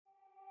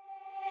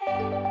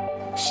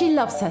She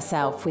Loves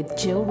Herself with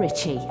Jill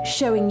Ritchie,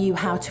 showing you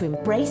how to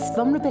embrace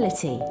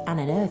vulnerability and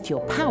unearth your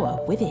power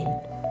within.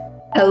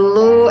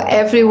 Hello,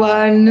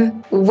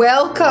 everyone.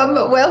 Welcome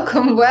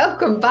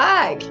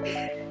back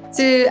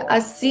to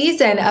a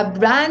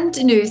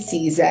brand new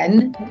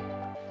season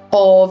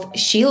of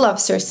She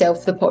Loves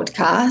Herself, the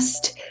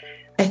podcast.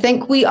 I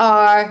think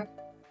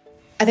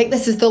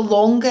this is the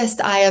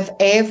longest I have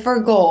ever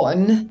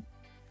gone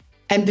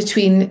in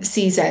between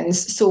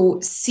seasons. So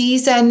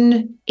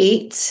season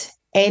 8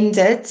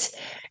 ended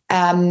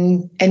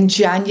in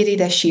January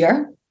this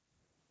year.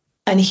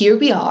 And here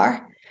we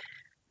are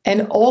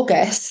in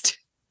August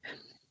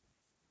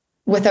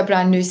with a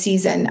brand new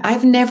season.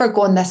 I've never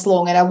gone this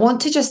long, and I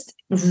want to just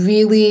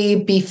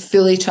really be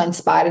fully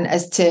transparent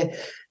as to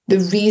the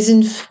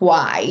reasons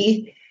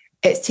why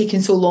it's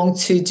taken so long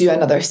to do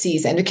another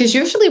season, because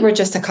usually we're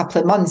just a couple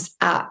of months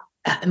at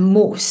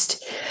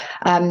most.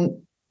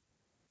 And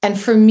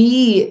for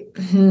me,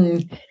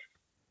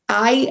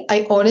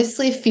 I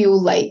honestly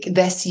feel like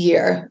this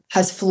year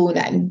has flown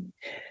in,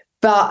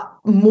 but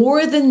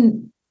more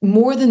than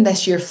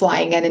this year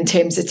flying in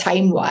terms of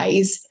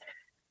time-wise,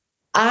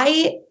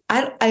 I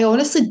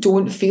honestly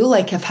don't feel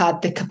like I've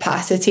had the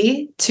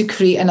capacity to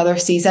create another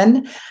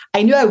season.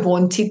 I knew I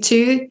wanted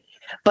to,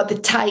 but the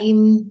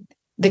time,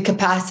 the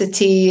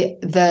capacity,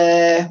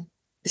 the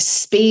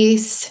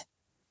space,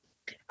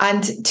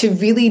 and to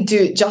really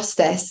do it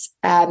justice,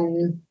 I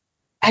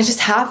just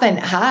haven't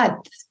had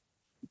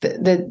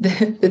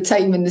the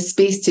time and the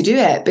space to do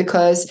it,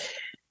 because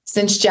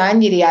since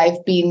January,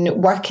 I've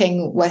been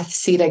working with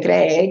Sarah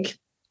Gregg,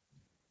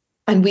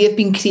 and we have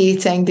been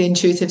creating the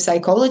Intuitive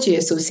Psychology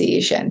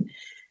Association.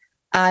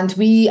 And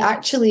we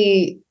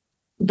actually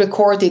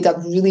recorded a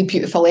really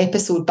beautiful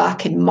episode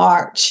back in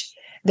March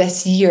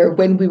this year,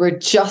 when we were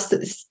just at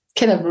this,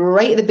 kind of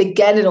right at the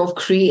beginning of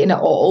creating it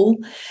all.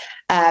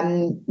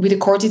 We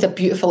recorded a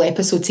beautiful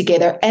episode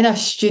together in a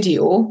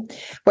studio,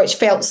 which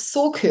felt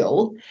so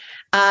cool.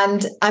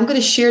 And I'm going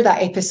to share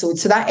that episode.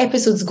 So that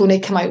episode's going to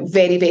come out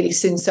very, very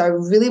soon. So I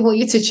really want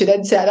you to tune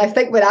into it. And I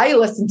think when I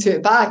listen to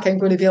it back, I'm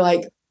going to be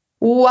like,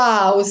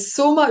 wow,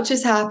 so much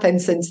has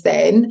happened since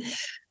then.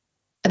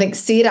 I think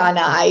Sarah and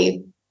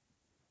I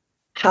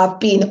have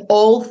been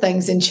all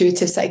things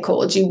intuitive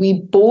psychology. We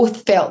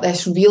both felt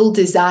this real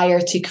desire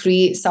to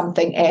create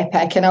something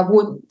epic. And I'm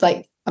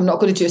not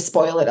going to do a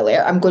spoiler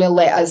alert. I'm going to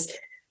let us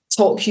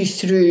talk you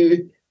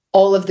through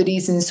all of the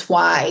reasons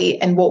why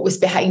and what was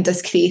behind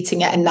us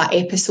creating it in that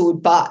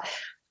episode. But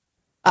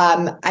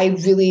I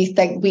really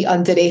think we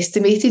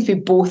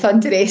both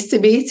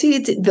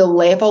underestimated the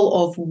level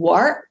of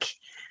work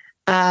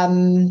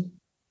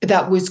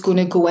that was going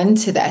to go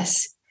into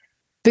this.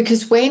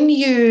 Because when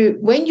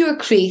you're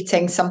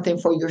creating something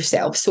for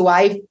yourself, so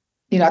I've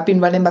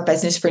been running my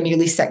business for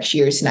nearly 6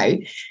 years now.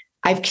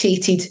 I've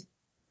created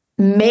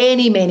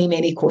many, many,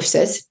 many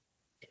courses.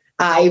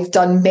 I've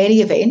done many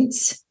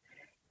events.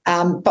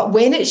 But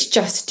when it's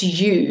just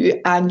you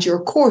and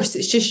your course,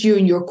 it's just you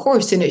and your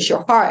course, and it's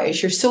your heart,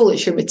 it's your soul,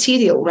 it's your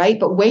material, right?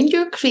 But when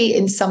you're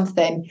creating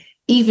something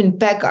even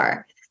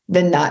bigger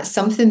than that,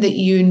 something that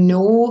you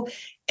know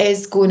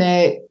is going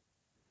to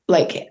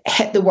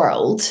hit the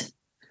world,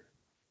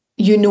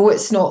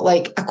 it's not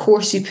like a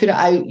course, you put it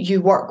out,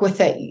 you work with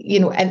it,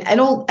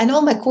 and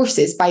all my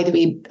courses, by the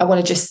way, I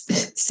want to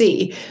just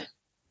say,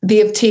 they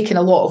have taken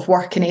a lot of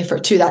work and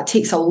effort too. That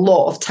takes a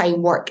lot of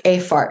time, work,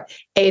 effort,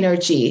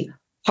 energy,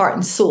 heart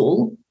and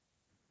soul.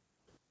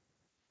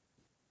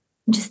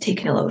 I'm just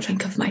taking a little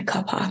drink of my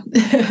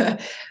cuppa.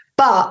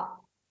 But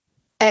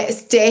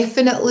it's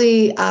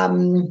definitely,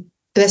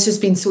 this has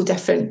been so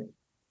different.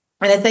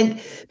 And I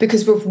think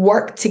because we've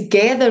worked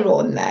together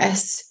on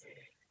this,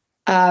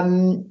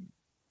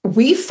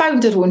 we've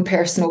found our own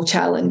personal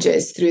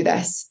challenges through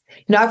this.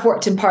 I've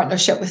worked in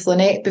partnership with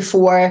Lynette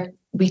before.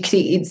 We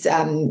created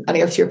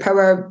Unearth Your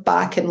Power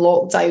back in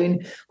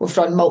lockdown. We've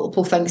run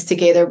multiple things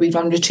together. We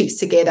run retreats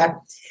together.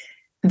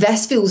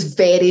 This feels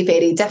very,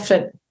 very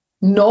different.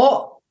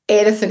 Not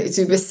anything to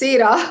do with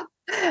Sarah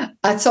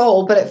at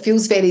all, but it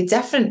feels very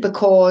different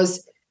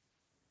because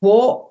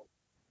what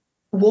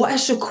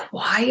is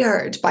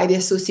required by the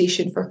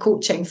Association for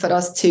Coaching for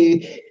us to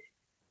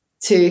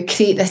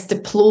create this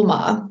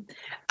diploma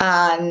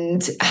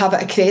and have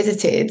it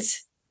accredited,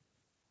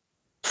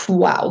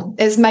 wow,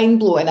 it's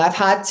mind-blowing. I've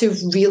had to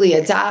really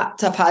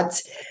adapt.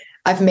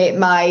 I've met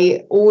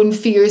my own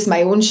fears,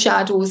 my own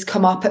shadows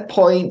come up at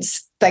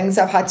points, things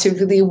I've had to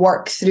really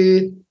work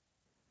through,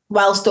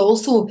 whilst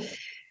also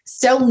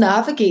still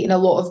navigating a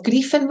lot of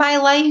grief in my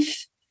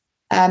life.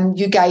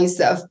 You guys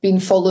that have been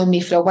following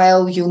me for a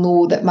while, you'll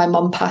know that my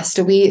mum passed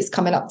away. It's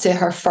coming up to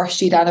her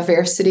 1st year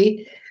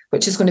anniversary,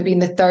 which is going to be on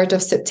the 3rd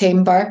of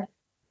September.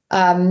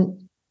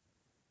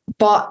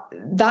 But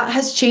that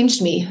has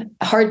changed me.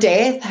 Her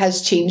death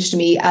has changed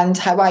me, and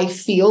how I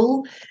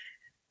feel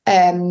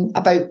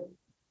about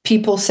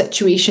people,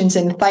 situations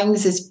and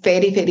things is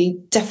very, very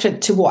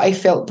different to what I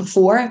felt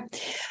before.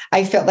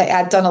 I felt like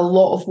I'd done a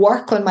lot of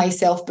work on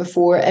myself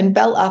before and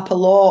built up a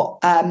lot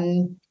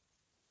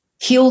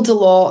healed a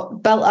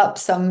lot, built up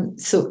some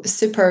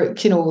super,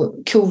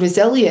 cool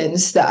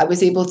resilience that I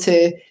was able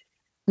to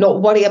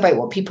not worry about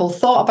what people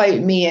thought about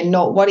me and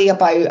not worry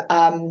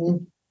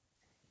about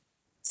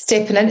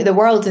stepping into the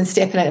world and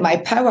stepping into my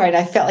power. And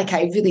I felt like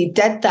I really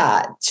did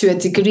that to a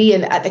degree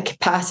and at the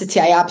capacity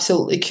I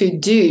absolutely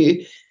could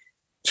do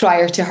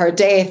prior to her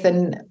death.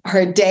 And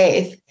her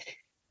death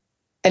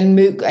and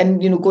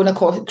going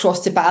across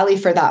to Bali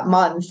for that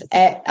month,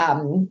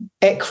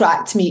 it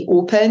cracked me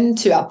open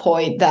to a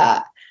point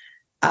that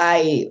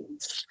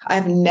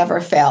I've never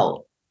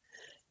felt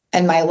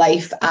in my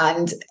life,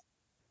 and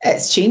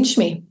it's changed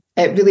me.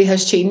 It really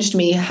has changed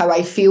me, how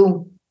I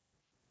feel.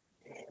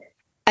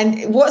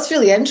 And what's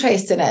really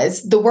interesting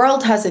is the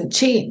world hasn't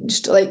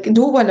changed. Like,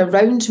 no one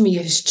around me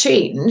has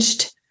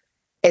changed.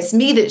 It's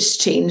me that's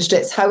changed.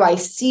 It's how I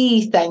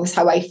see things,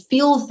 how I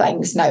feel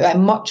things now.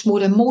 I'm much more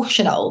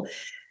emotional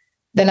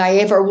than I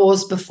ever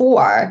was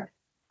before.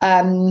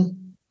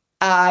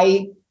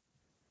 I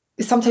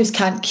sometimes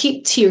can't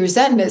keep tears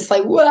in. It's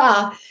like,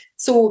 wow.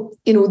 So,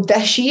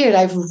 this year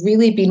I've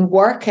really been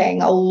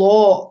working a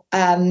lot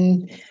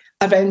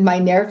around my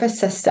nervous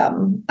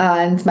system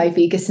and my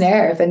vagus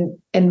nerve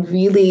and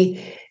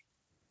really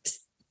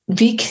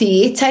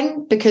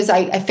recreating, because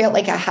I felt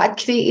like I had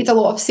created a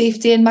lot of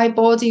safety in my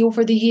body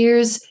over the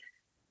years.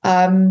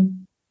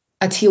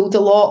 I'd healed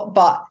a lot,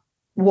 but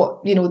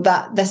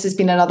this has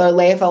been another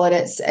level, and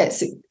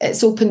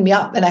it's opened me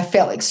up, and I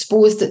felt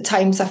exposed at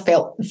times. I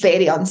felt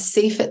very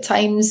unsafe at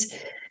times,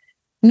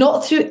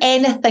 not through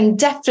anything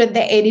different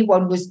that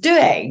anyone was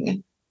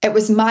doing. It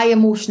was my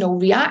emotional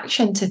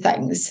reaction to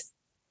things.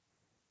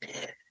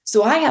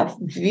 So I have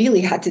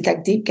really had to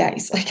dig deep,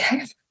 guys. Like,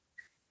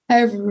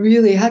 I've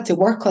really had to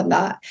work on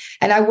that.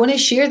 And I want to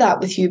share that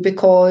with you,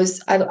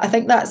 because I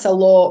think that's a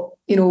lot,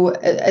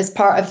 as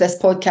part of this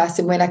podcast.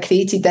 And when I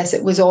created this,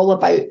 it was all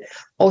about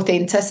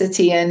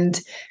authenticity and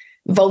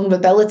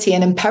vulnerability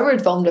and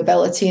empowered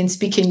vulnerability and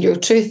speaking your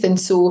truth. And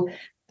so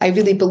I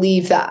really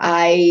believe that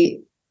I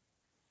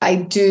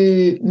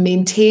do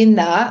maintain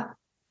that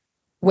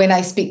when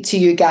I speak to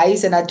you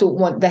guys, and I don't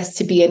want this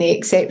to be any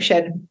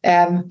exception.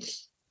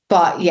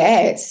 But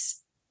yeah,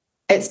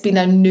 it's been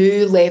a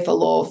new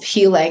level of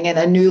healing and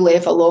a new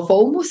level of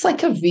almost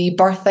like a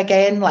rebirth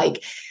again,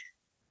 like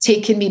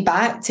taking me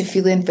back to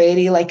feeling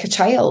very like a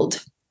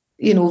child,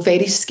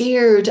 very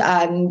scared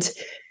and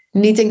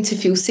needing to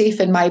feel safe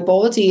in my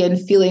body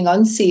and feeling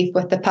unsafe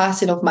with the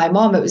passing of my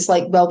mom. It was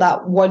like, well,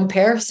 that one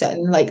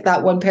person, and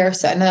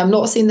I'm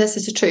not saying this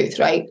is the truth,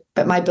 right?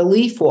 But my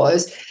belief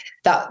was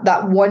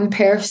that one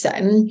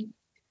person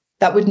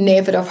that would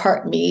never have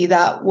hurt me,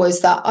 that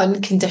was that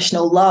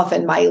unconditional love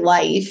in my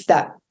life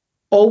that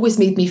always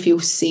made me feel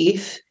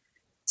safe,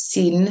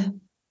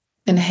 seen,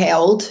 and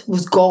held,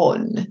 was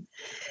gone.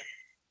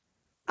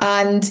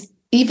 And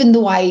even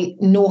though I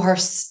know her,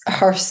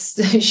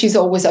 she's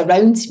always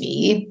around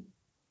me,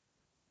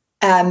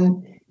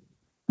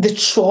 the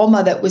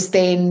trauma that was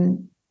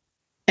then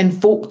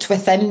invoked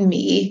within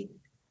me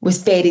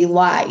was very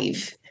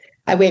live.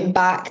 I went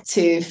back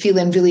to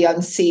feeling really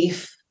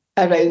unsafe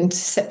around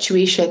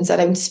situations,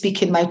 around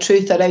speaking my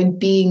truth, around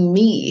being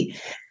me.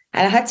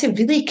 And I had to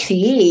really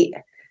create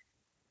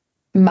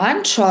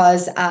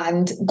mantras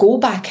and go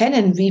back in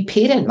and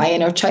reparent my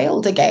inner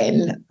child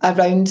again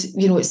around,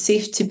 it's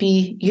safe to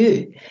be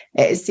you.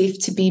 It is safe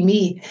to be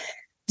me.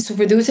 So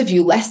for those of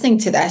you listening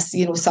to this,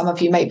 some of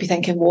you might be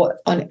thinking, what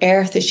on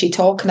earth is she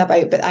talking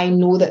about? But I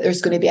know that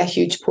there's going to be a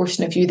huge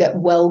portion of you that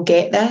will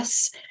get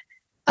this.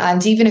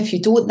 And even if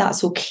you don't,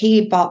 that's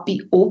okay, but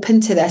be open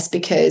to this,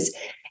 because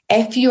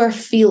if you are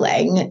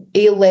feeling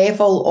a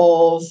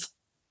level of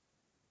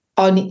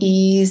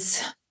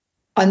unease,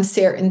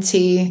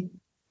 uncertainty,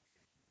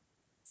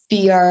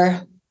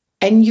 fear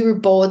in your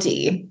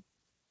body,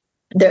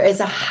 there is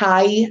a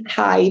high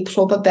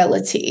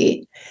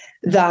probability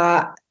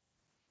that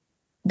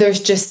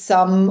there's just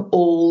some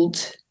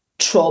old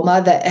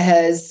trauma that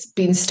has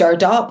been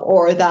stirred up,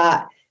 or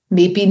that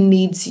maybe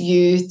needs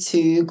you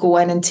to go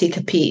in and take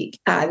a peek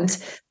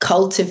and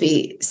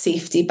cultivate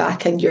safety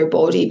back in your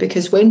body.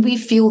 Because when we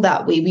feel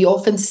that way, we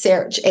often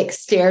search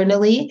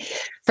externally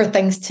for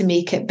things to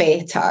make it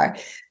better.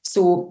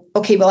 So,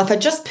 okay, well, if I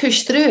just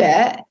push through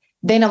it,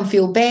 then I'll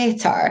feel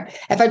better.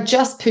 If I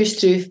just push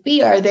through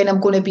fear, then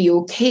I'm going to be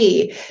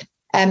okay.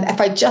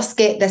 If I just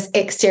get this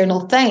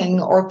external thing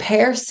or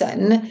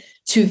person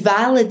to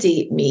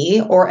validate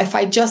me, or if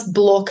I just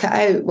block it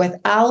out with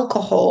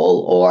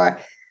alcohol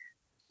or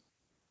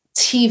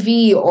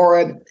TV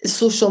or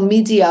social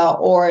media,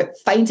 or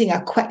finding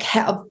a quick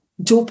hit of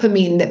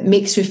dopamine that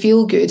makes me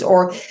feel good,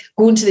 or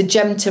going to the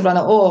gym to run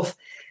it off,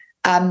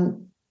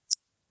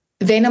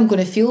 then I'm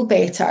going to feel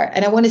better.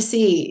 And I want to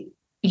say,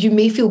 you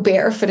may feel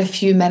better for a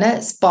few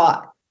minutes,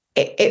 but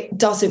it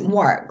doesn't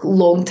work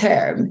long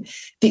term.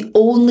 The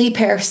only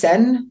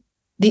person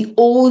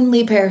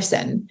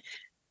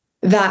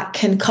that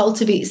can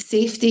cultivate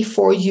safety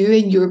for you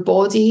in your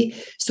body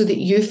so that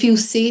you feel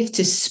safe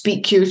to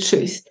speak your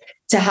truth,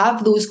 to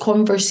have those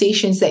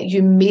conversations that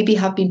you maybe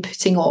have been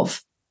putting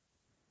off,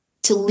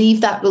 to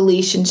leave that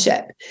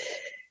relationship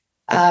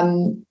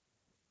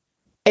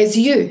is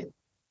you.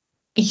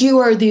 You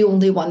are the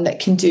only one that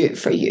can do it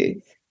for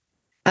you.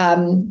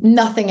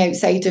 Nothing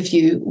outside of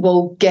you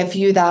will give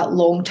you that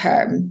long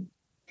term.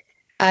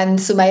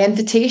 And so my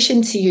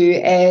invitation to you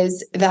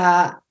is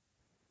that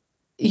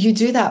you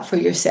do that for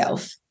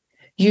yourself.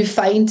 You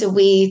find a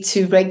way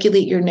to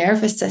regulate your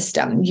nervous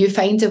system. You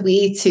find a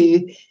way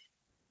to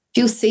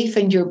feel safe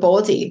in your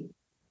body.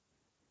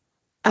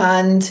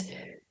 And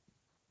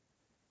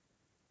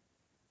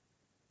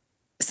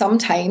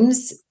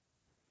sometimes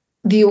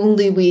the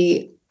only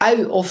way out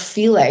of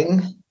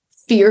feeling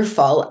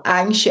fearful,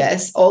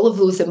 anxious, all of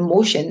those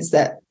emotions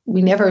that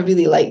we never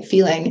really like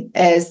feeling,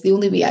 is the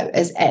only way out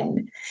is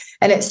in.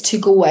 And it's to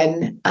go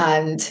in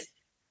and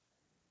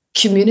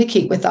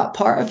communicate with that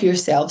part of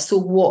yourself. So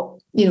what,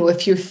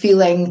 if you're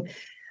feeling,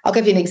 I'll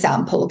give you an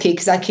example, okay?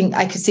 Because I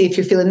could say if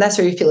you're feeling this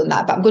or you're feeling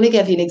that, but I'm going to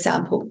give you an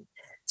example.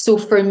 So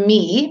for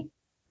me,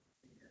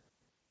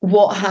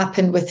 what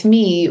happened with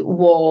me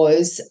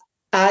was,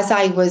 as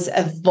I was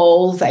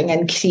evolving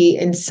and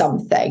creating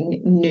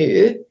something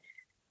new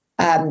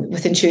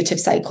with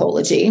intuitive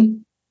psychology,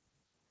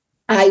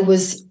 I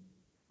was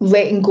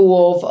letting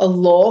go of a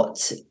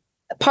lot,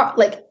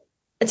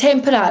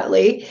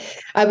 temporarily,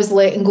 I was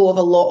letting go of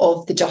a lot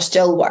of the Just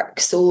Jill work.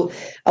 So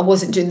I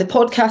wasn't doing the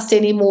podcast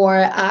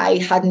anymore. I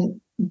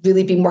hadn't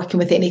really been working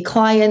with any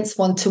clients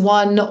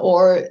one-to-one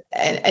or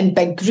in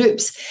big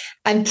groups.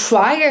 And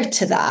prior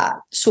to that,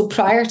 so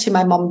prior to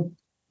my mum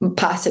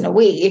passing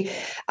away,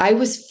 I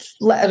was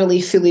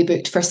literally fully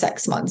booked for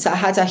 6 months. I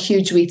had a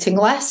huge waiting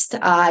list.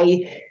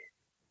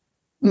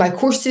 My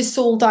courses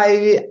sold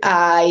out.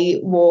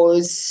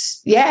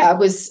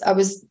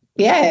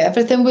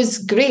 Everything was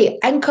great.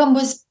 Income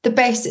was the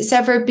best it's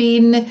ever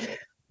been.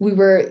 We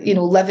were,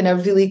 living a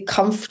really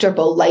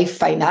comfortable life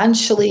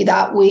financially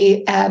that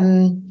way.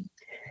 And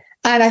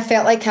I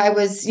felt like I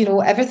was,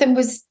 everything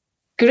was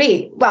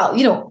great. Well,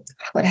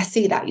 when I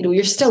say that,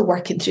 you're still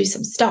working through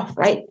some stuff,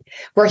 right?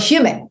 We're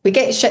human. We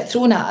get shit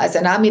thrown at us.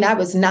 And I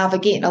was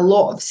navigating a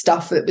lot of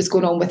stuff that was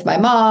going on with my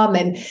mom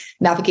and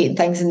navigating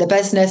things in the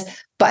business.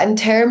 But in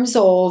terms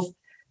of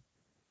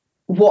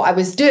what I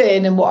was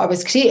doing and what I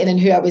was creating and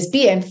who I was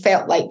being,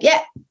 felt like,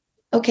 yeah,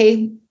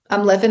 okay,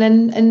 I'm living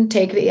in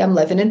integrity. I'm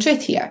living in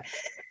truth here.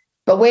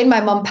 But when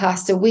my mum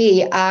passed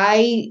away,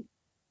 I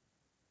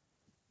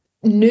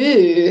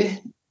knew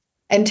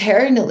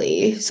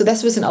internally, so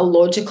this wasn't a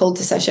logical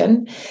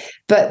decision,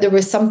 but there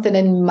was something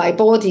in my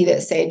body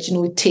that said,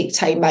 take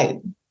time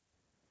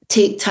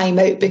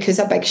out because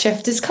a big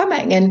shift is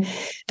coming. And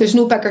there's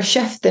no bigger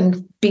shift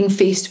than being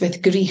faced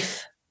with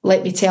grief,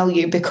 let me tell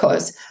you,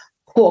 because,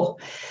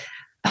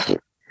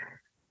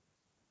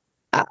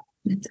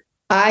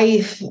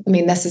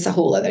 this is a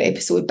whole other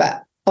episode,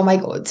 but oh my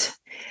God,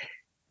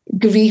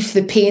 grief,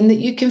 the pain that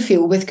you can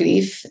feel with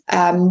grief,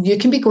 you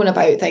can be going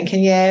about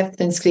thinking, yeah,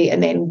 everything's great,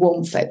 and then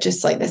woof, it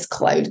just like this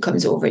cloud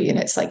comes over you and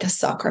it's like a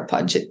sucker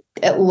punch. It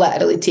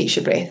literally takes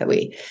your breath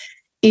away.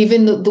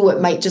 Even though it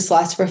might just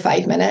last for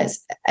 5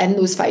 minutes, in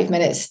those 5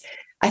 minutes,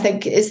 I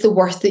think it's the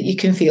worst that you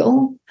can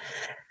feel.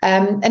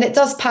 And it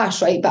does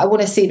pass, right? But I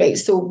want to say, right,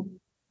 so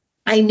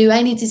I knew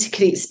I needed to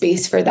create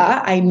space for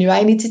that. I knew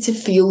I needed to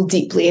feel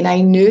deeply, and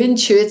I knew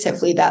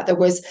intuitively that there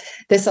was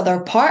this other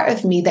part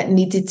of me that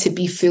needed to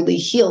be fully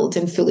healed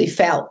and fully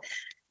felt.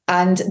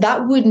 And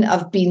that wouldn't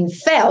have been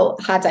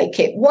felt had I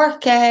kept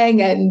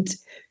working and,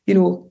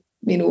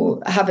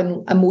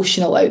 having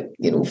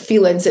emotional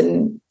feelings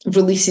and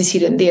releases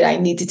here and there. I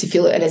needed to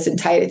feel it in its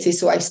entirety.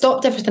 So I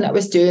stopped everything I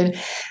was doing.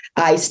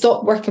 I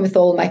stopped working with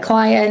all my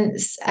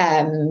clients.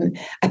 I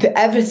put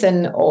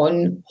everything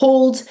on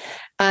hold.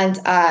 And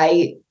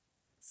I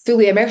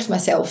fully immersed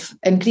myself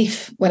in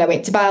grief. When I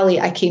went to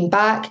Bali, I came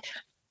back.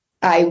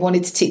 I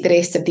wanted to take the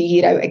rest of the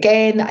year out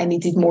again. I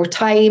needed more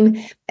time.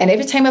 And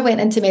every time I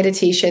went into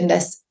meditation,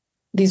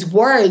 these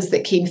words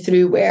that came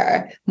through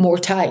were more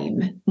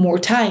time, more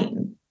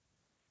time.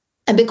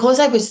 And because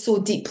I was so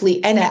deeply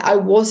in it, I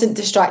wasn't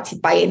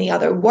distracted by any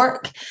other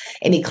work,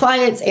 any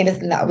clients,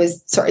 anything that I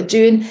was sort of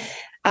doing.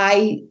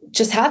 I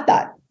just had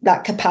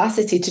that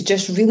capacity to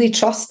just really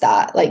trust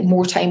that, like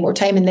more time.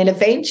 And then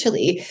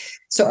eventually,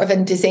 sort of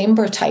in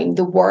December time,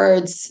 the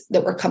words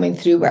that were coming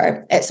through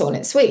were, it's on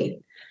its way.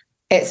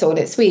 It's on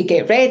its way.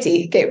 Get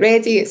ready.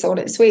 It's on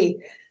its way.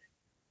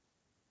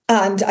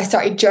 And I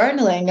started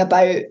journaling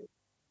about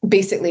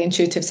basically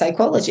intuitive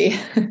psychology,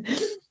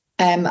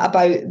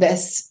 about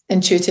this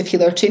intuitive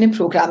healer training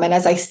program. And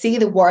as I say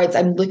the words,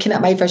 I'm looking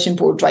at my vision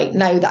board right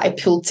now that I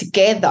pulled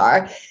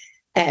together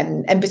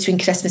in between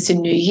Christmas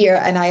and New Year,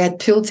 and I had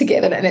pulled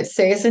together, and it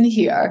says in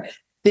here,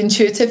 the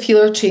Intuitive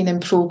Healer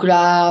Training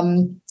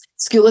Program,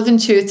 School of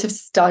Intuitive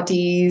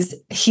Studies,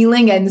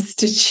 Healing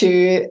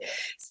Institute,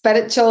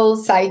 Spiritual,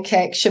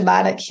 Psychic,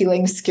 Shamanic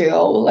Healing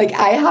School. Like,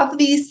 I have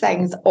these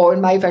things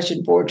on my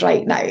vision board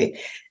right now.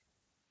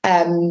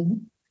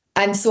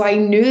 And so I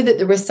knew that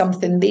there was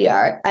something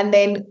there. And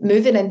then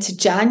moving into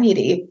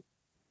January,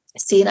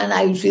 Sarah and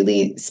I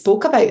really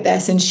spoke about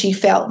this, and she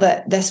felt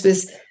that this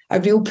was a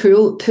real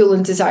pull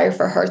and desire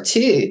for her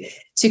too,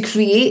 to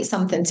create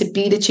something, to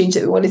be the change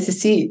that we wanted to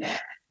see.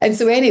 And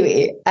so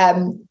anyway,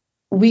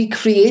 we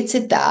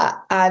created that,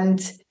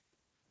 and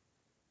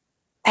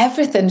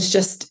everything's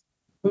just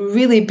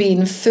really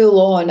been full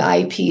on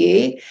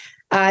IPA.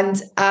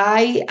 And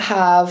I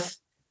have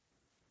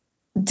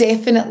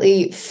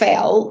definitely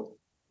felt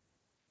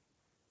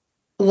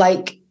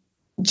like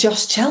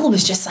Just Jill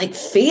was just like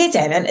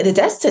fading into the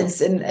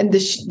distance, and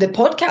the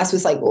podcast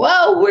was like,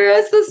 whoa, where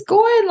is this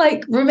going?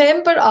 Like,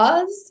 remember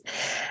us?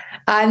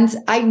 And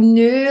I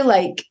knew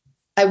like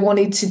I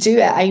wanted to do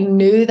it. I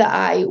knew that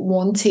I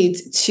wanted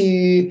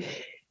to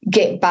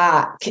get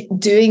back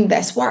doing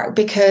this work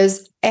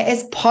because it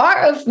is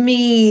part of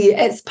me.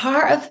 It's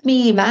part of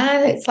me,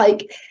 man. It's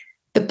like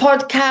the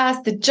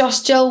podcast, the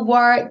Just Jill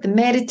work, the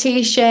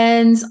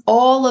meditations,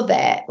 all of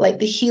it, like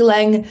the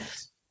healing,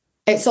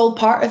 it's all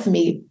part of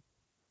me.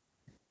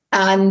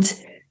 And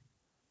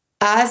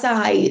as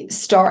I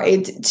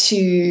started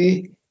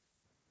to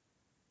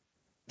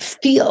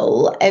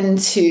feel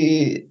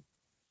into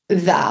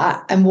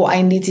that and what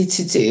I needed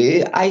to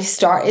do, I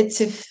started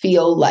to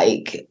feel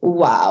like,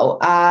 wow,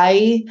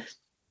 I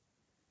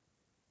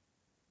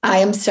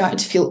am starting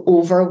to feel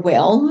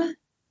overwhelmed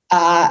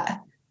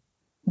at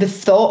the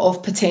thought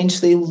of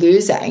potentially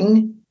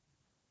losing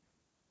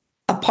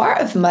a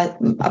part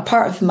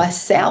of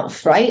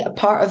myself, right? A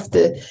part of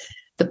the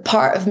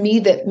part of me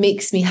that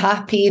makes me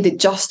happy, the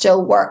Just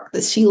Jill work,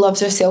 that she loves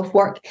herself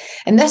work.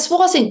 And this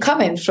wasn't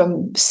coming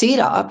from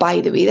Sarah, by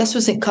the way. This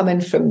wasn't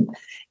coming from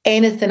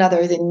anything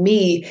other than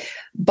me.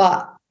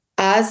 But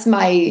as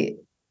my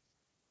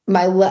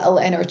little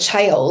inner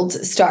child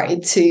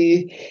started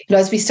to,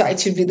 as we started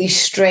to really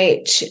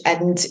stretch,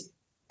 and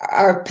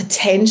our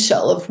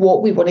potential of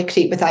what we want to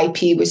create with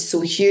IP was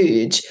so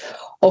huge,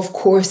 of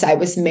course, I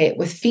was met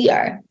with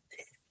fear.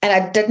 And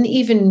I didn't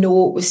even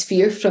know it was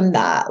fear from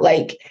that.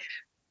 Like,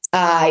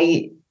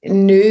 I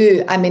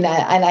knew, I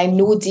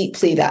know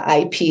deeply that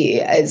IP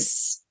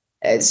is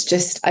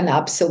just an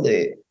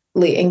absolutely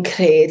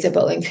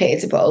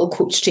incredible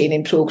coach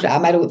training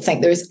program. I don't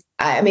think there's,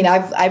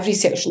 I've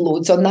researched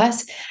loads on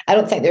this. I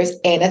don't think there's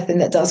anything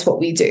that does what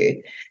we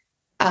do.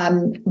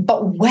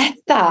 But with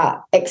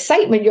that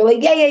excitement, you're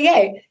like,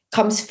 yeah,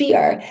 comes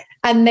fear.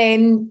 And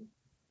then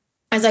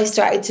as I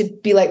started to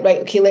be like,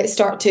 right, okay, let's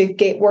start to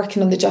get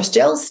working on the Just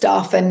Jill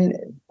stuff, and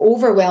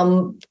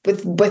overwhelmed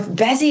with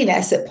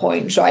busyness at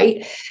points,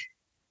 right?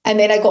 And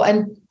then I got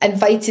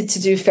invited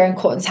to do Fearne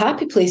Cotton's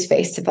Happy Place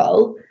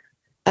Festival.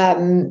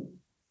 The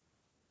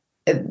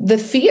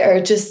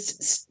fear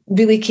just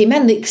really came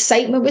in. The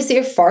excitement was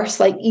there first,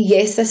 like,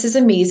 yes, this is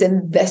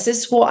amazing. This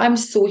is what I'm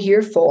so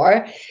here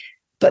for.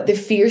 But the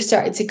fear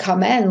started to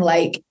come in,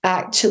 like,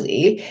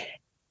 actually,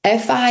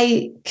 if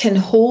I can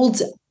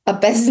hold a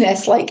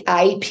business like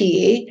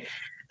IPA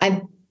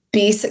and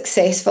be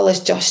successful as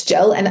Just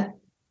Jill, and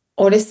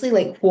honestly,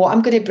 like, what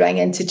I'm going to bring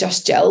into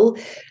Just Jill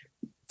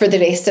for the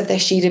rest of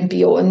this year and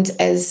beyond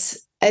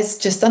is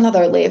just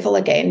another level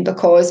again,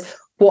 because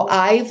what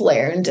I've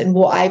learned and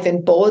what I've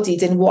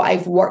embodied and what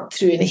I've worked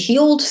through and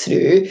healed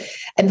through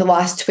in the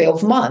last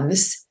 12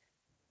 months,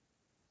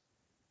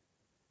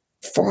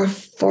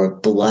 for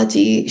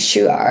bloody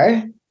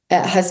sure,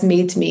 it has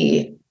made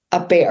me a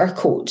better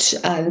coach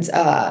and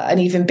an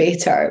even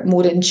better,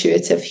 more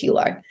intuitive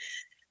healer.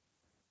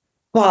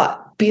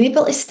 But being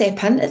able to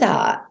step into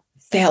that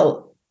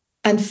felt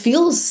and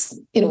feels,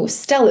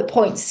 still at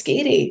points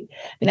scary.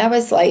 I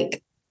was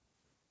like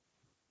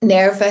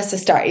nervous. I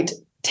started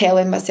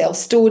telling myself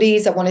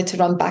stories. I wanted to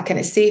run back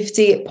into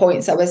safety. At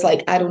points I was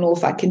like, I don't know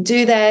if I can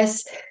do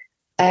this.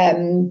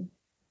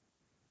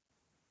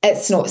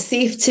 It's not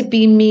safe to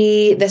be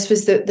me. This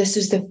was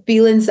the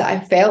feelings that I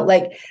felt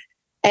like,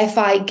 if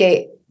I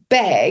get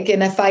big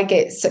and if I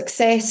get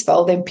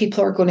successful, then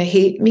people are going to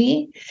hate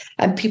me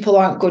and people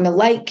aren't going to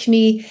like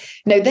me.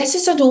 Now, this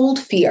is an old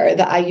fear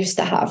that I used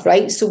to have,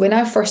 right? So when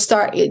I first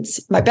started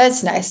my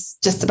business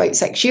just about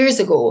 6 years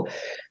ago,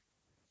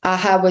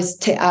 I was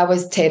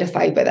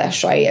terrified by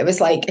this, right? It was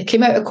like, I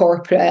came out of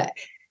corporate,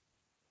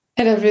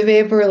 and I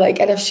remember, like,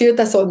 and I've shared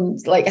this on,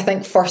 like, I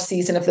think first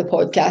season of the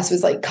podcast,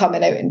 was like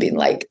coming out and being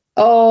like,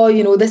 oh,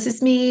 this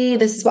is me,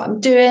 this is what I'm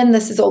doing,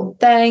 this is all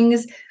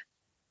things.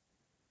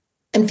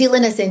 And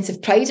feeling a sense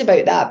of pride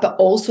about that, but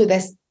also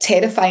this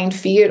terrifying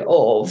fear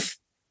of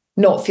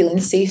not feeling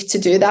safe to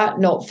do that,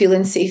 not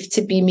feeling safe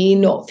to be me,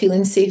 not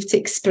feeling safe to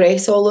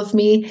express all of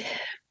me.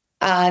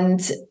 And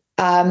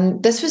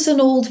this was an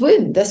old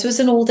wound. This was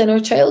an old inner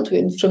child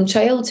wound from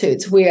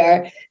childhood,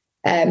 where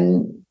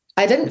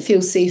I didn't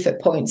feel safe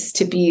at points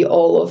to be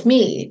all of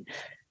me.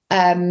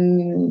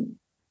 And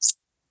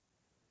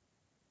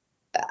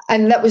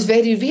that was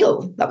very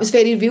real. That was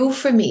very real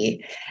for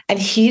me. And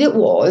here it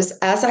was,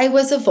 as I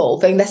was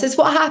evolving, this is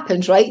what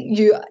happens, right?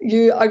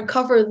 You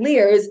uncover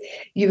layers,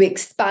 you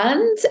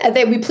expand, and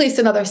then we place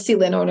another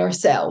ceiling on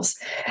ourselves.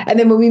 And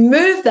then when we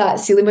move that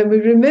ceiling, when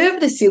we remove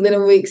the ceiling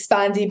and we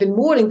expand even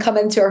more and come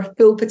into our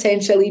full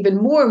potential even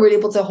more, and we're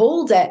able to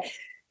hold it,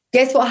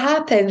 guess what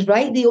happens,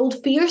 right? The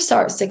old fear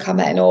starts to come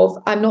in of,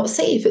 I'm not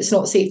safe. It's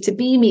not safe to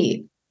be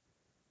me.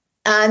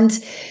 And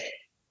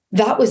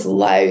that was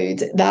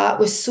loud. That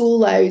was so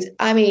loud.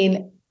 I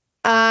mean,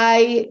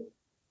 I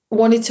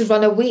wanted to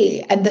run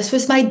away. And this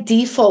was my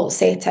default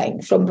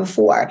setting from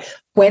before.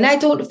 When I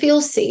don't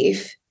feel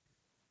safe,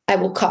 I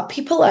will cut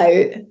people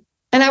out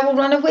and I will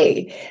run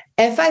away.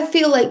 If I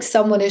feel like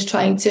someone is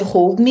trying to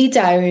hold me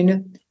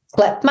down,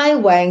 clip my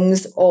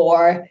wings,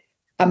 or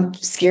I'm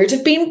scared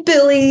of being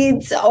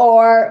bullied,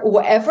 or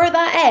whatever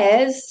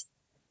that is,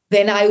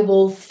 then I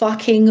will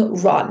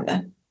fucking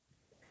run.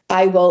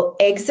 I will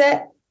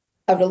exit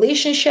a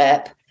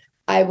relationship.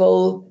 I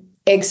will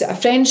exit a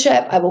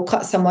friendship. I will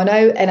cut someone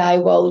out, and I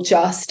will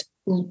just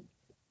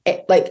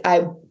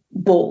I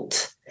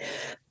bolt.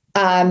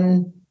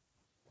 And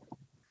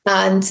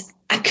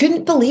I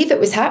couldn't believe it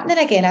was happening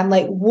again. I'm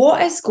like,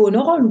 what is going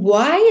on?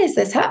 Why is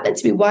this happening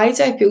to me? Why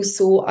do I feel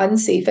so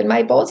unsafe in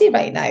my body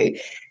right now?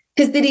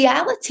 Because the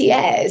reality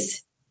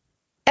is,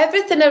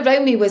 everything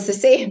around me was the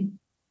same.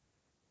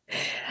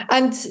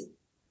 And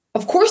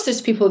of course,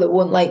 there's people that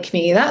won't like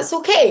me. That's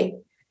okay.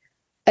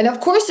 And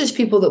of course, there's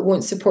people that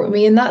won't support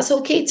me, and that's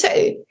okay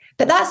too.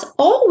 But that's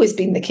always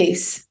been the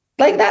case.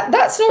 Like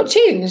that's not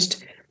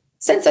changed.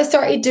 Since I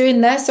started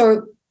doing this,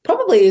 or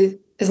probably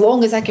as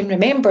long as I can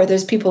remember,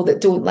 there's people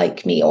that don't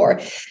like me, or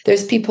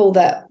there's people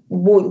that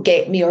won't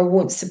get me or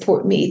won't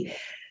support me.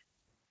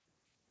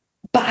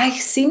 But I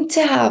seem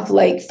to have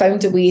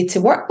found a way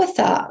to work with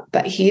that.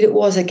 But here it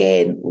was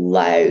again,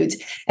 loud.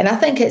 And I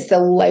think it's the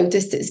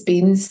loudest it's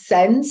been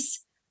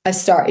since I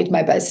started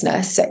my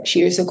business 6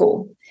 years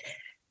ago.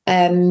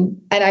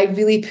 And I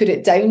really put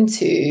it down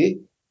to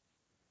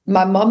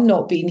my mum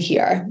not being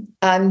here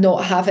and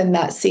not having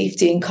that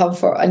safety and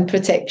comfort and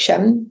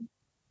protection.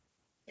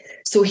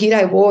 So here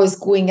I was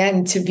going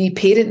in to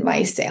reparent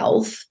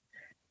myself.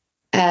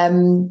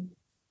 And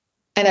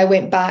I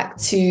went back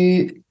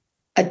to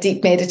a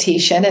deep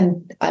meditation.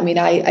 And I mean,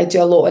 I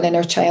do a lot on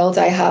inner child.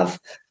 I have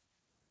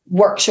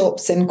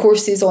workshops and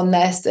courses on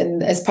this.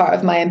 And as part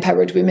of my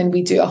Empowered Women,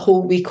 we do a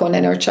whole week on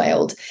inner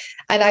child.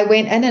 And I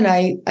went in and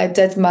I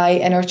did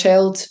my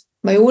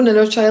own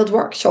inner child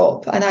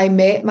workshop. And I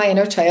met my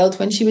inner child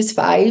when she was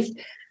 5.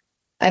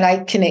 And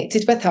I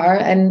connected with her.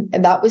 And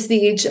that was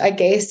the age, I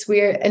guess,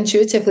 where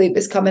intuitively it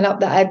was coming up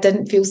that I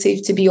didn't feel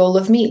safe to be all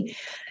of me.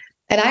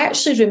 And I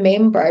actually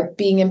remember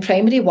being in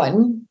primary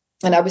 1,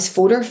 and I was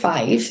 4 or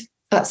 5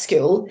 at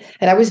school,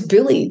 and I was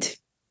bullied.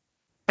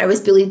 I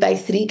was bullied by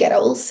 3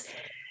 girls.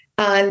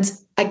 And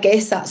I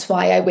guess that's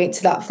why I went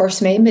to that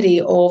first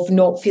memory of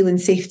not feeling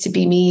safe to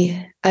be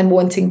me and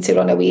wanting to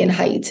run away and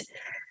hide.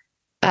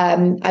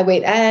 I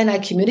went in, I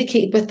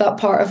communicated with that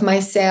part of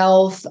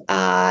myself.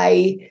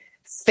 I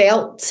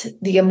felt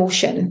the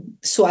emotion.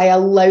 So I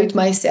allowed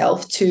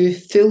myself to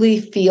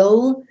fully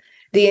feel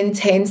the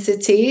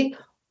intensity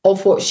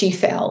of what she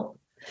felt.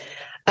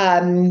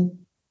 And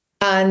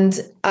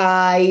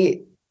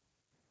I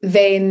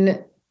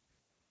then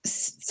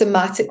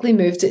somatically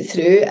moved it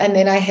through, and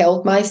then I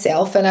held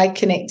myself and I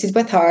connected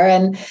with her,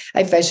 and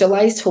I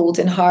visualized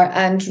holding her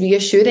and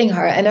reassuring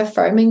her and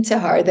affirming to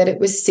her that it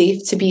was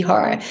safe to be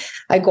her.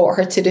 I got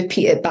her to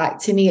repeat it back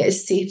to me.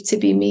 It's safe to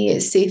be me.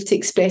 It's safe to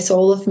express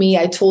all of me.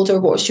 I told her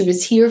what she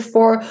was here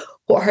for,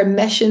 what her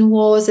mission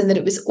was, and that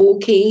it was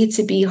okay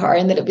to be her,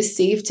 and that it was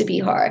safe to be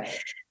her.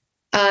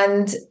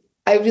 And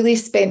I really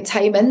spent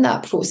time in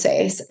that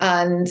process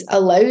and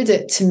allowed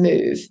it to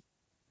move.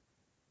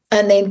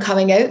 And then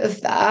coming out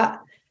of that,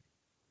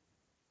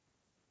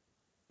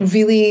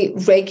 really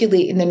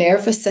regulating the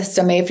nervous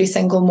system every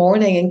single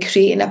morning and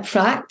creating a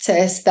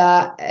practice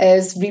that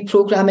is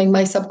reprogramming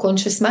my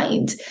subconscious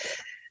mind,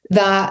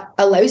 that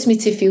allows me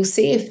to feel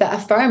safe, that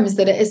affirms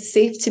that it is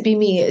safe to be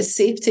me, it is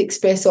safe to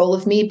express all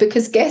of me.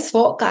 Because guess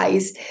what,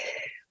 guys?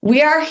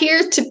 We are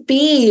here to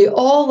be,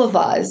 all of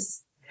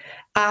us.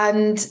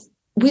 And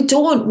we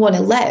don't want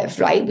to live,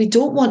 right? We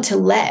don't want to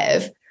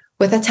live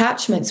with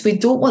attachments. We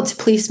don't want to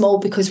play small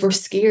because we're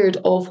scared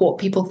of what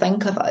people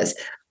think of us.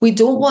 We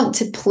don't want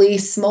to play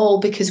small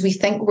because we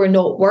think we're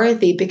not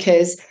worthy,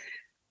 because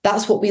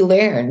that's what we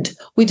learned.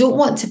 We don't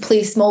want to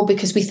play small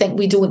because we think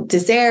we don't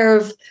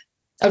deserve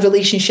a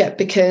relationship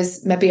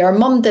because maybe our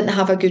mum didn't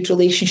have a good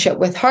relationship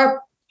with her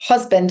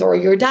husband or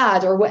your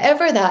dad or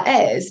whatever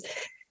that is.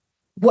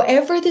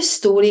 Whatever the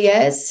story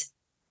is,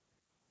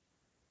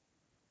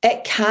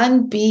 it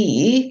can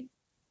be,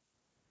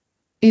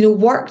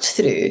 worked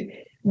through.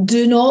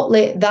 Do not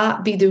let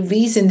that be the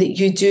reason that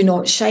you do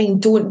not shine.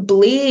 Don't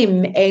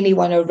blame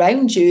anyone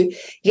around you.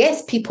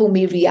 Yes, people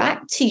may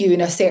react to you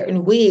in a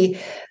certain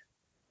way,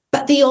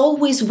 but they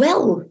always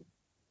will.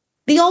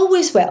 They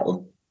always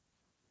will.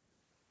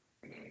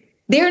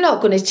 They're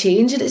not going to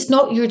change, and it's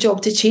not your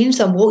job to change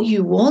them. What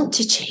you want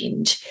to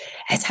change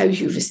is how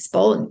you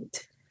respond,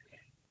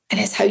 and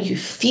it's how you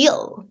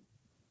feel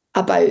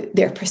about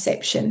their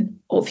perception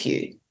of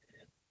you.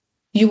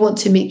 You want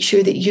to make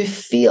sure that you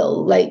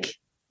feel like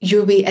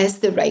your way is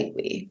the right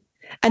way,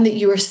 and that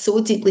you are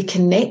so deeply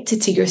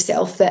connected to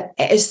yourself that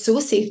it is so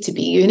safe to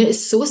be you, and it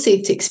is so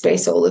safe to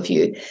express all of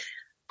you.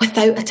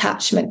 without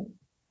attachment.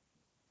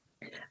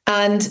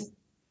 And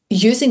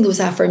using those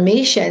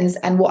affirmations,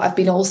 and what I've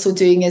been also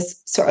doing is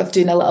sort of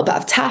doing a little bit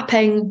of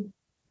tapping,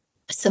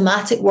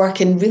 somatic work,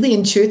 and really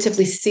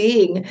intuitively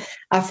saying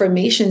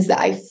affirmations that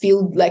I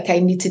feel like I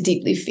need to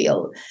deeply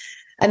feel.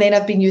 And then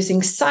I've been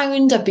using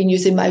sound, I've been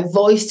using my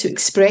voice to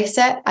express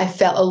it. I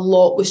felt a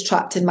lot was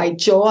trapped in my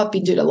jaw. I've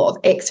been doing a lot of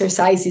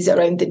exercises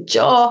around the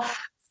jaw,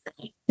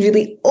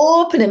 really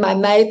opening my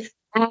mouth,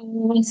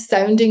 and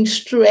sounding,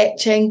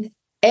 stretching,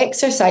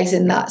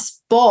 exercising that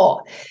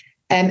spot.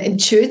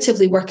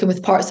 Intuitively working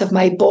with parts of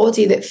my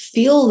body that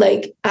feel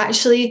like,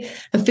 actually,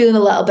 I'm feeling a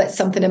little bit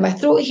something in my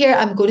throat here.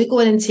 I'm going to go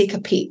in and take a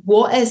peek.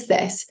 What is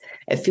this?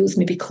 It feels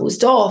maybe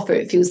closed off, or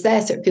it feels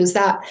this, or it feels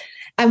that.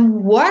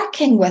 I'm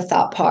working with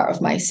that part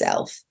of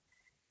myself.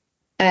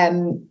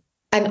 And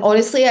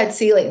honestly, I'd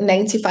say like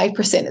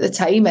 95% of the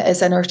time it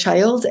is inner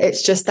child.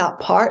 It's just that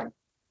part,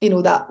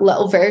 that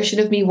little version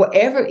of me,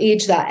 whatever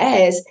age that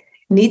is,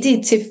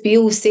 needed to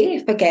feel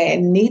safe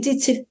again, needed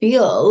to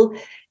feel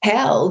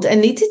held,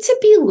 and needed to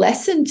be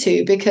listened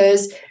to,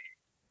 because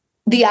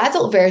the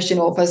adult version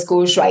of us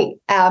goes, right,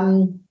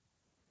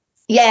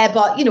 yeah,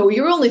 but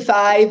you're only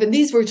 5 and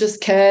these were just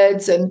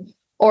kids, and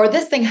or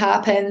this thing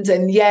happened,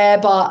 and yeah,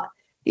 but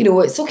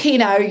it's okay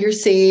now, you're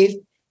safe.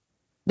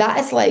 That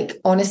is like,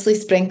 honestly,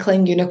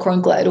 sprinkling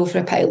unicorn glitter over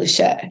a pile of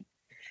shit.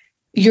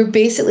 You're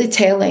basically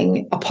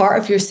telling a part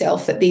of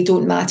yourself that they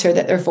don't matter,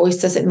 that their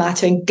voice doesn't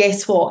matter. And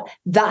guess what?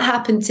 That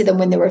happened to them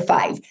when they were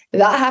 5.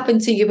 That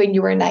happened to you when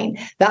you were 9.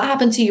 That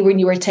happened to you when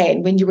you were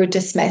 10, when you were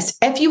dismissed.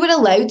 If you were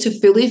allowed to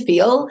fully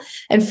feel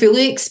and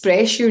fully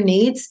express your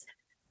needs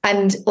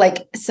and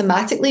like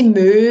somatically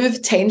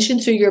move tension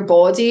through your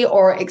body,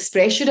 or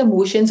express your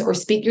emotions, or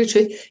speak your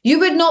truth, you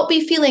would not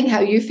be feeling how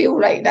you feel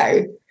right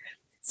now.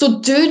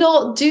 So do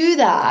not do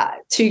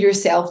that to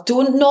yourself.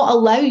 Don't not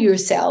allow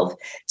yourself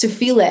to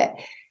feel it.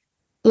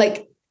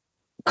 Like,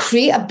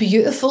 create a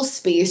beautiful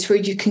space where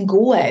you can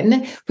go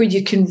in, where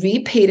you can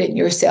reparent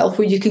yourself,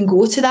 where you can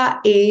go to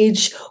that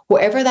age,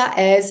 whatever that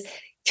is,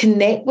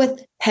 connect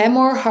with him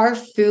or her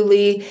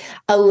fully,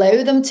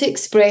 allow them to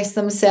express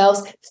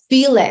themselves,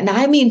 feel it. And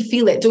I mean,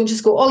 feel it. Don't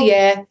just go, oh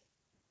yeah,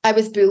 I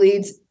was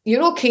bullied.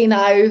 You're okay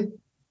now.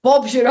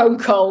 Bob's your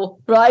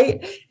uncle,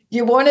 right?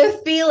 You want to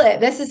feel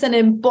it. This is an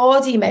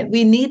embodiment.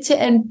 We need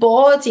to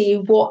embody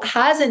what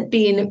hasn't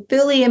been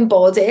fully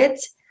embodied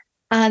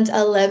and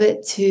allow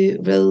it to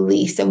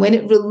release. And when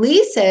it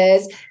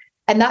releases,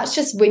 and that's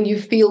just when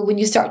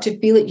you start to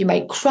feel it, you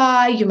might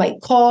cry, you might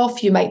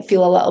cough, you might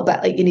feel a little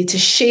bit like you need to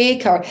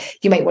shake, or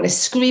you might want to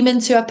scream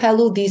into a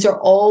pillow. These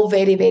are all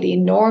very, very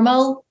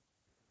normal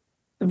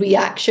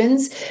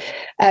reactions.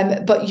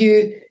 But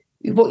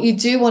what you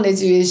do want to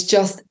do is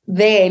just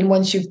then,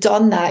 once you've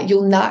done that,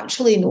 you'll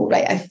naturally know,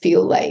 right, I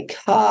feel like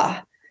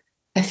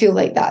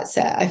that's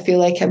it. I feel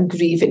like I'm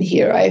grieving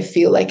here. I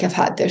feel like I've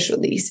had this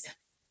release.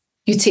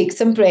 You take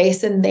some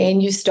breaths, and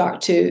then you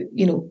start to,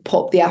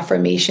 pop the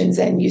affirmations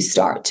in. You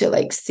start to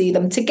like say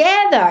them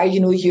together,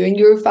 you and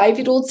your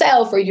 5-year-old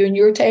self, or you and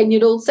your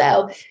 10-year-old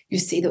self, you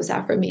say those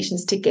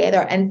affirmations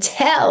together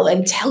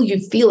until you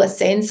feel a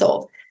sense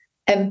of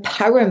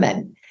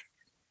empowerment.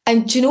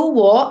 And do you know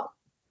what?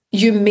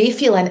 You may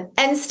feel an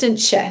instant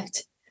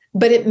shift,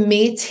 but it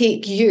may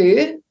take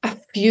you a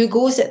few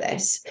goes at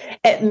this.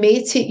 It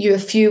may take you a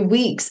few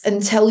weeks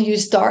until you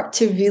start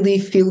to really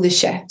feel the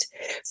shift.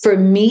 For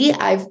me,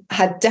 I've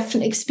had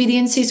different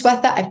experiences with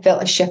it. I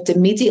felt a shift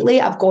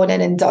immediately. I've gone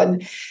in and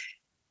done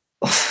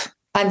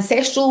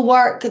ancestral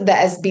work that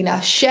has been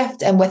a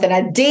shift. And within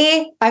a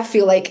day, I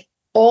feel like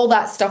all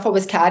that stuff I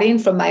was carrying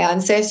from my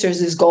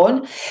ancestors is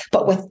gone.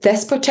 But with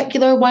this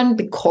particular one,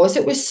 because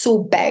it was so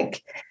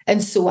big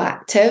and so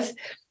active,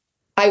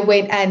 I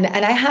went in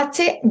and I had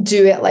to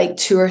do it like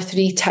 2 or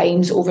 3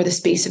 times over the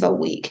space of a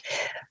week.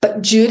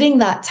 But during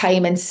that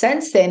time, and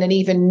since then, and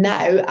even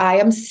now, I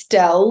am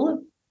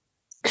still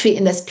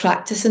creating this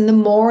practice in the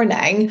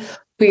morning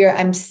where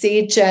I'm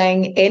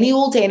saging any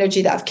old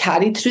energy that I've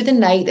carried through the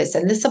night that's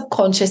in the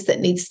subconscious that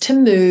needs to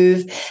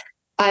move.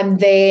 I'm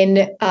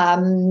then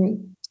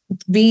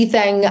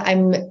breathing.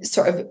 I'm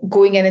sort of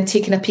going in and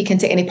taking a peek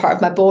into any part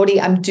of my body.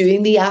 I'm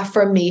doing the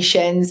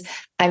affirmations.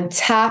 I'm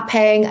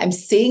tapping. I'm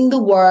saying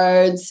the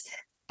words.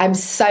 I'm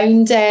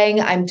sounding.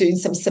 I'm doing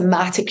some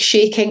somatic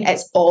shaking.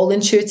 It's all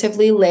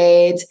intuitively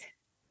led.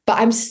 But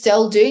I'm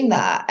still doing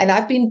that. And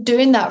I've been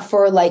doing that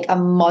for like a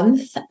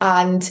month,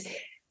 and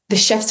the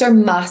shifts are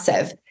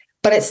massive,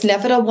 but it's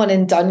never a one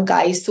and done,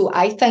 guys. So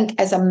I think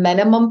as a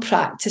minimum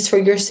practice for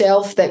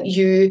yourself that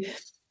you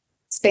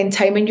spend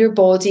time in your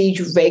body,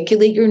 you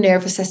regulate your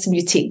nervous system,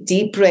 you take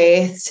deep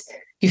breaths,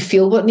 you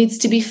feel what needs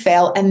to be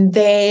felt, and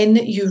then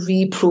you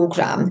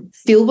reprogram.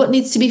 Feel what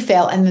needs to be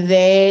felt and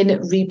then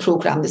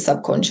reprogram the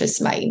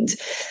subconscious mind.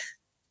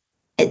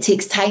 It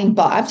takes time,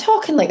 but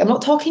I'm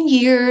not talking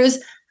years.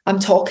 I'm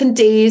talking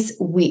days,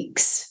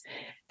 weeks,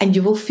 and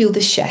you will feel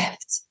the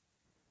shift.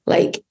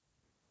 Like,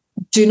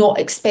 do not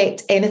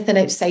expect anything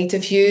outside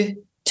of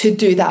you to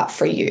do that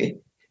for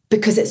you.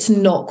 because it's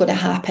not going to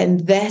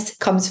happen. This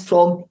comes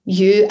from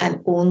you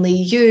and only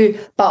you.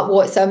 But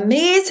what's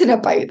amazing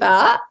about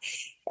that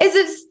is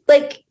it's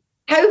like,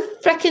 how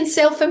freaking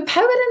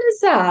self-empowering is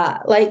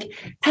that? Like,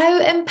 how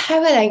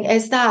empowering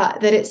is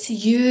that it's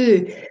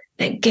you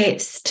that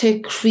gets to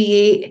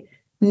create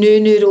new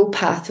neural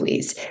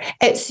pathways.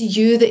 It's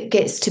you that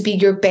gets to be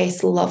your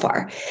best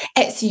lover.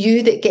 It's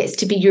you that gets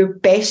to be your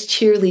best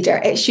cheerleader.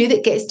 It's you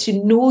that gets to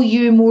know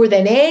you more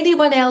than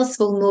anyone else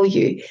will know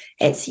you.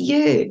 It's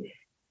you.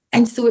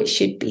 And so it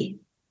should be.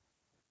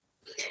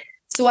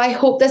 So I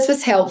hope this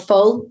was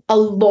helpful. A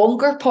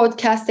longer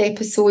podcast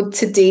episode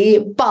today,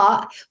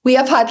 but we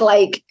have had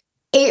like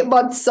 8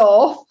 months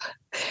off.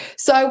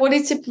 So I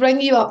wanted to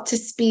bring you up to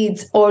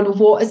speed on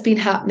what has been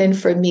happening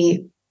for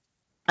me.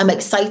 I'm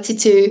excited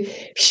to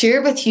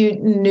share with you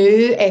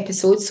new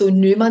episodes, so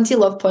new Monday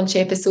Love Punch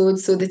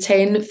episodes, so the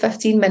 10,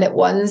 15-minute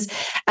ones.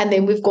 And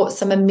then we've got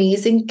some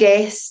amazing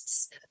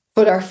guests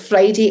for our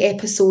Friday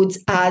episodes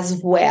as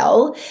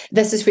well.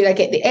 This is where I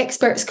get the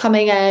experts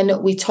coming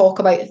in. We talk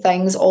about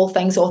things, all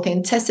things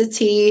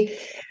authenticity,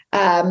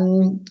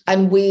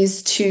 and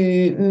ways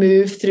to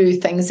move through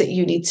things that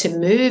you need to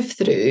move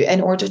through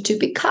in order to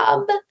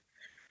become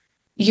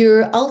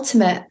your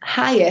ultimate,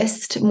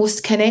 highest,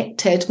 most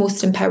connected,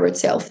 most empowered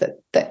self that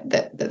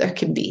there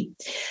can be.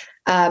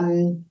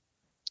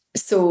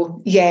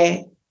 So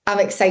yeah, I'm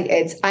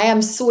excited. I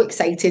am so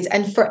excited.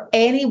 And for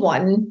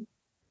anyone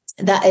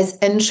that is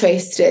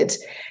interested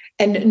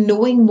in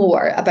knowing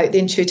more about the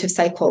Intuitive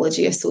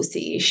Psychology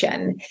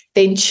Association,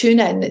 then tune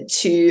in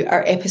to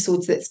our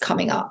episodes that's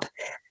coming up.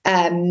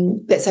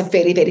 That's a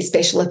very, very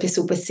special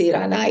episode with Sarah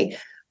and I.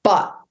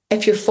 But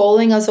if you're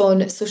following us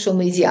on social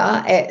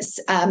media, it's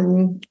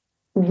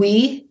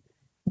we.r.ipa.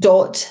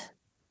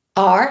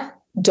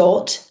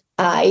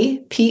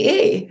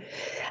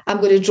 I'm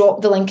going to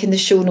drop the link in the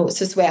show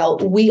notes as well.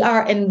 We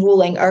are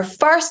enrolling our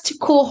first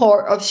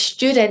cohort of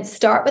students.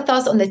 Start with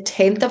us on the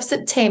 10th of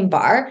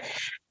September.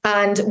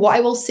 And what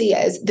I will say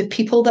is the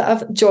people that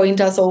have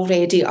joined us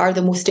already are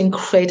the most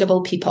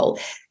incredible people.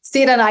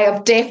 Sarah and I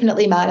have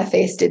definitely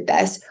manifested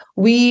this.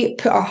 We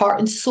put our heart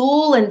and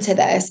soul into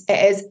this.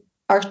 It is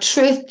our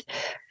truth,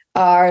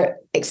 our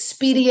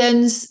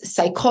experience,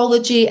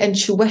 psychology,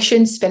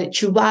 intuition,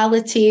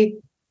 spirituality.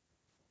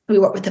 We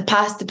work with the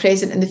past, the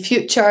present, and the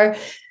future.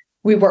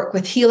 We work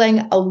with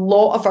healing. A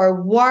lot of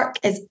our work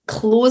is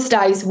closed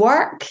eyes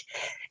work.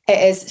 It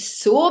is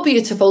so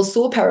beautiful,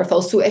 so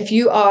powerful. So if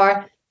you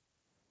are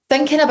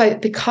thinking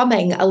about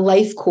becoming a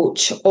life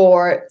coach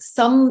or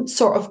some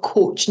sort of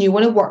coach and you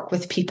want to work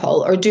with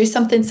people or do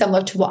something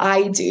similar to what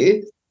I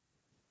do,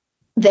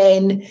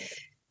 then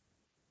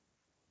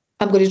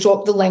I'm going to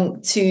drop the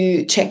link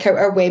to check out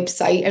our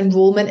website.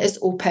 Enrollment is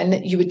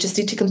open. You would just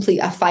need to complete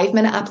a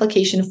 5-minute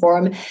application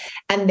form.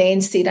 And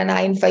then Sarah and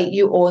I invite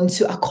you on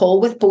to a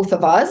call with both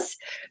of us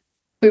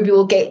where we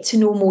will get to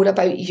know more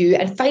about you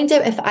and find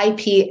out if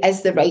IP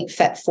is the right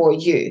fit for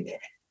you.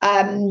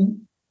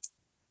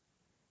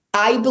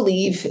 I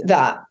believe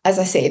that, as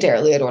I said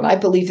earlier on, I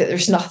believe that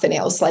there's nothing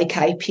else like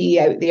IP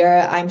out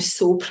there. I'm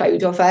so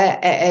proud of it.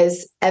 It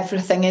is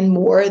everything and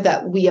more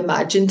that we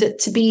imagined it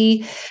to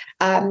be.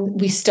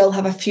 We still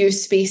have a few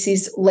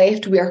spaces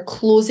left. We are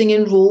closing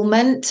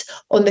enrollment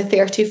on the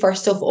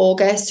 31st of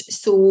August.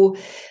 So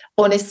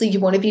honestly, you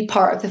want to be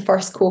part of the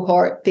first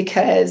cohort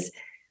because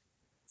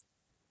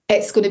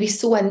it's going to be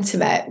so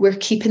intimate. We're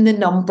keeping the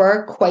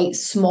number quite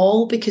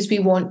small because we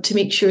want to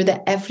make sure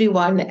that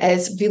everyone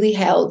is really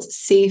held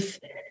safe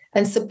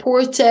and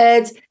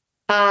supported.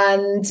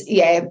 And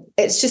yeah,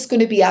 it's just going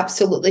to be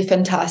absolutely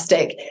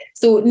fantastic.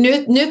 So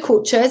new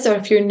coaches, or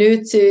if you're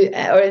new to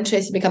or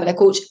interested in becoming a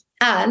coach,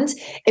 and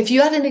if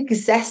you are an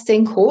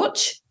existing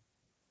coach,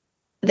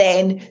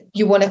 then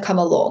you want to come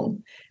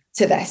along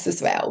to this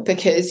as well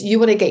because you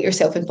want to get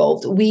yourself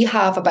involved. We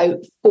have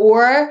about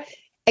 4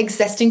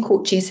 existing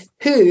coaches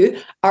who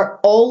are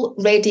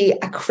already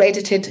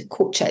accredited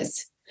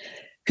coaches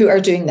who are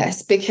doing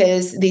this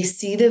because they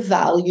see the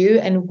value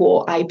in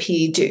what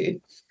IP do.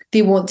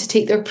 They want to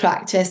take their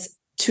practice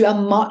to a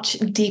much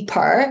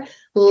deeper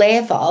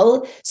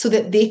level so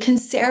that they can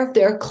serve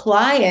their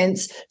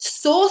clients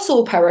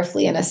so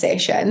powerfully in a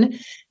session.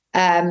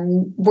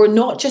 We're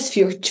not just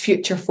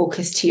future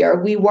focused here.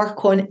 We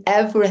work on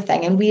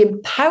everything and we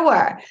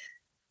empower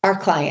our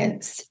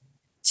clients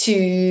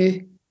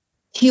to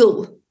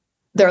heal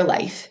their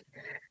life.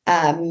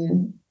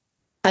 And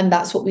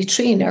that's what we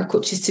train our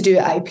coaches to do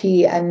at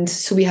IP. And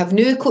so we have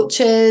new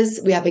coaches,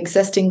 we have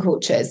existing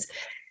coaches.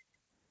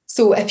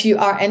 So if you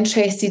are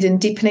interested in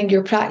deepening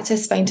your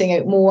practice, finding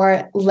out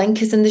more,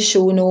 link is in the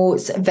show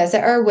notes.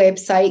 Visit our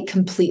website,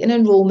 complete an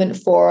enrollment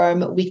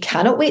form. We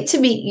cannot wait to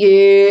meet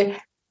you.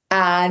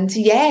 And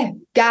yeah,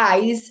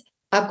 guys,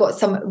 I've got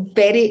some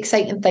very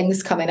exciting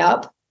things coming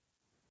up.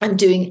 I'm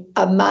doing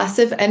a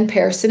massive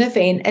in-person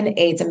event in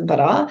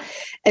Edinburgh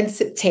in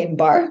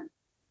September.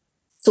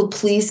 So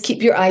please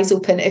keep your eyes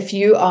open if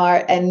you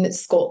are in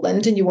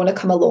Scotland and you want to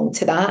come along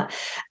to that.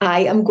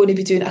 I am going to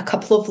be doing a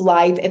couple of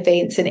live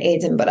events in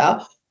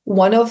Edinburgh.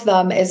 One of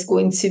them is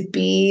going to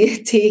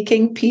be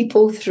taking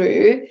people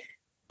through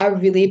a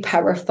really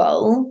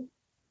powerful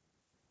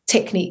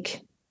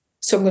technique.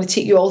 So I'm going to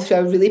take you all through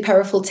a really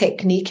powerful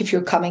technique if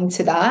you're coming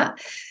to that.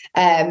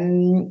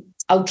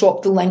 I'll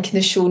drop the link in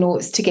the show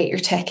notes to get your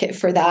ticket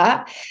for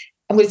that.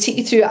 I'm going to take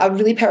you through a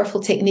really powerful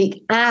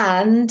technique,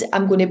 and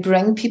I'm going to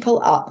bring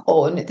people up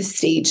on the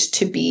stage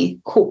to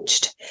be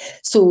coached.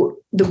 So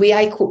the way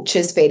I coach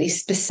is very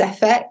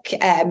specific.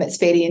 It's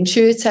very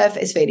intuitive.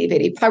 It's very,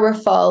 very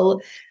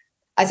powerful.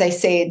 As I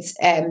said,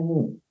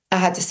 I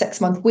had a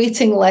 6-month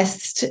waiting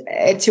list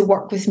to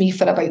work with me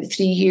for about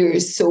 3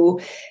 years.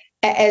 So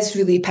it is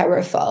really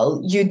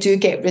powerful. You do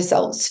get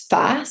results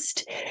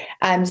fast.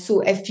 So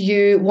if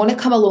you want to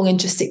come along and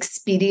just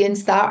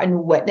experience that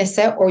and witness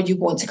it, or you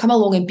want to come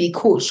along and be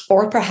coached,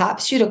 or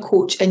perhaps you're a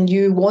coach and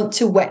you want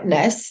to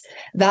witness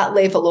that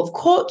level of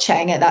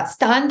coaching at that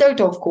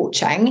standard of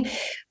coaching,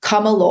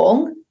 come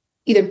along,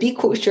 either be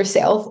coached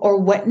yourself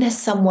or witness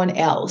someone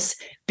else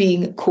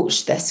being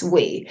coached this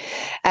way.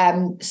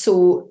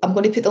 So I'm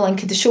going to put the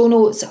link in the show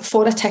notes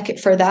for a ticket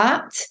for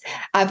that.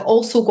 I've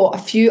also got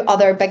a few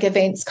other big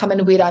events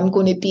coming where I'm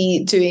going to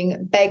be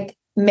doing big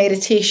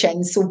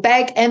meditations. So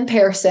big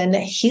in-person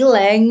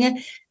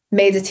healing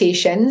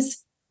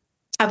meditations.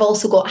 I've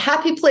also got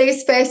Happy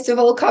Place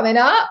Festival coming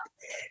up.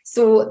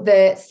 So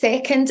the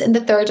 2nd and the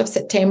 3rd of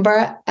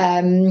September,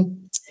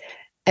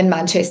 in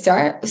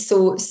Manchester.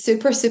 So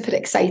super, super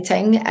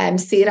exciting.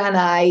 Sarah and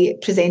I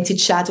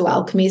presented Shadow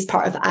Alchemy as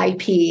part of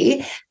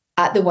IPA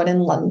at the one in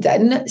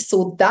London.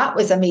 So that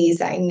was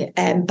amazing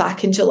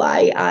back in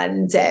July.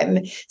 And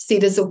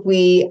Sarah's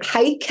away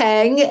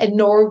hiking in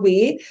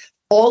Norway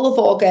all of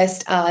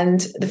August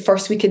and the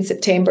first week in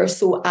September.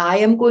 So I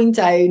am going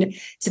down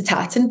to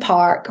Tatton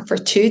Park for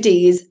 2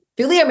 days,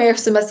 fully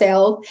immersing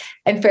myself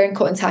in Fearne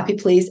Cotton's Happy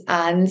Place,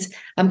 and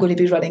I'm going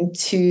to be running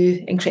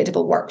 2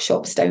 incredible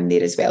workshops down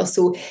there as well.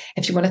 So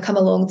if you want to come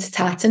along to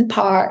Tatton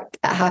Park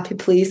at Happy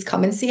Place,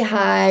 come and say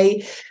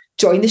hi,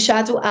 join the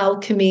Shadow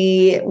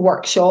Alchemy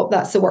workshop.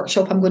 That's the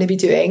workshop I'm going to be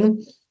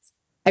doing.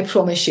 I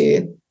promise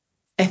you,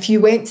 if you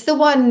went to the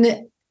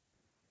one,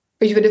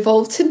 or you were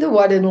involved in the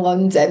one in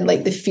London,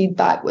 like the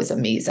feedback was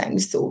amazing.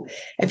 So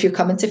if you're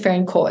coming to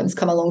Fearne Cotton's,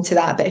 come along to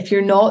that. But if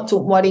you're not,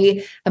 don't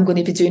worry. I'm going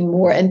to be doing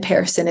more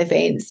in-person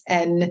events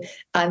in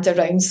and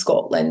around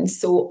Scotland.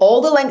 So all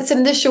the links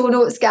in the show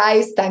notes,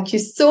 guys. Thank you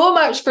so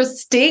much for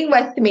staying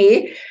with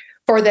me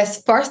for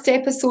this first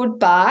episode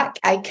back.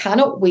 I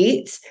cannot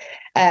wait.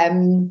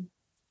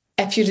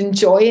 If you're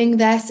enjoying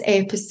this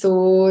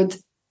episode,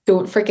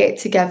 don't forget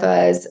to give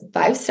us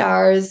 5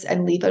 stars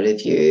and leave a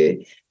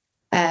review.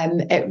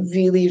 It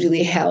really,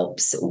 really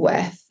helps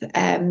with,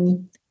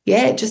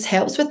 it just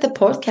helps with the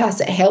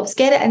podcast. It helps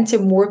get it into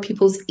more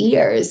people's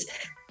ears.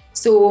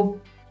 So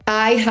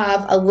I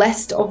have a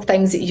list of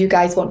things that you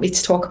guys want me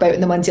to talk about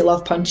in the Monday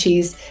Love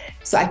Punches.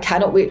 So I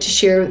cannot wait to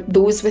share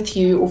those with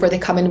you over the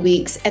coming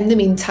weeks. In the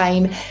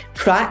meantime,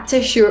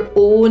 practice your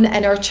own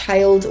inner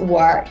child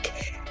work.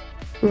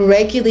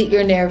 Regulate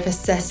your nervous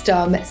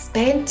system.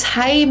 Spend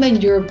time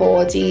in your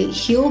body.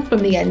 Heal from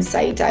the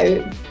inside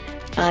out.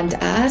 And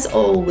as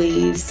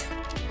always,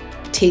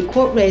 take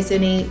what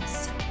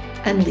resonates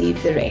and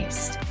leave the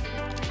rest.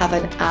 Have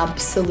an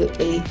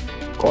absolutely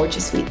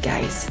gorgeous week,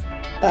 guys.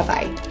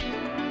 Bye-bye.